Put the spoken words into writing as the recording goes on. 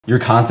Your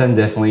content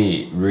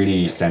definitely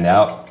really stand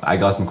out. I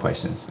got some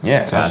questions.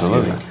 Yeah,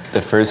 absolutely.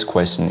 The first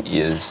question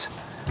is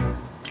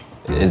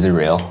it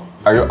real?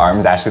 Are your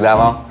arms actually that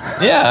long?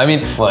 Yeah, I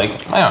mean,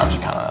 like, my arms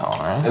are kind of that long,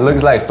 right? It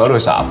looks like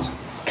photoshopped.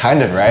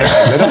 Kind of, right?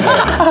 A little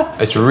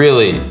bit. It's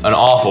really an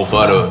awful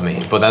photo of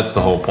me, but that's the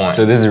whole point.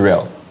 So this is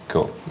real.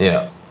 Cool.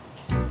 Yeah.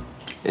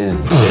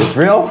 Is this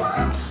real?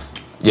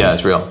 Yeah,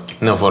 it's real.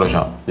 No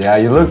Photoshop. Yeah,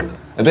 you look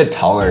a bit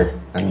taller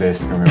than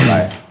this in real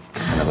life.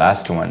 And the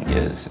last one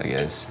is, I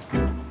guess.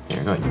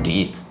 You're going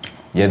deep.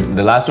 Yeah,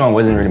 the last one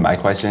wasn't really my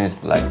question,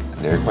 it's like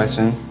their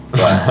question.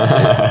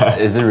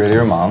 But is it really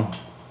your mom?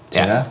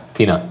 Tina? Yeah.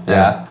 Tina.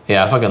 Yeah.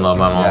 Yeah, I fucking love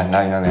my mom. Yeah,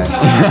 now you know the answer.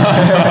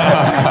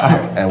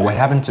 And what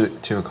happened to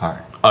your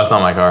car? Oh, it's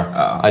not my car.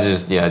 Oh. I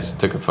just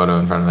took a photo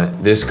in front of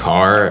it. This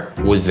car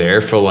was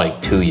there for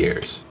like 2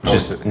 years.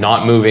 Just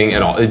not moving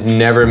at all. It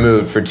never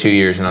moved for 2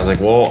 years. And I was like,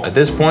 well, at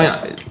this point,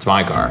 it's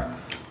my car.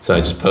 So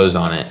I just posed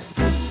on it.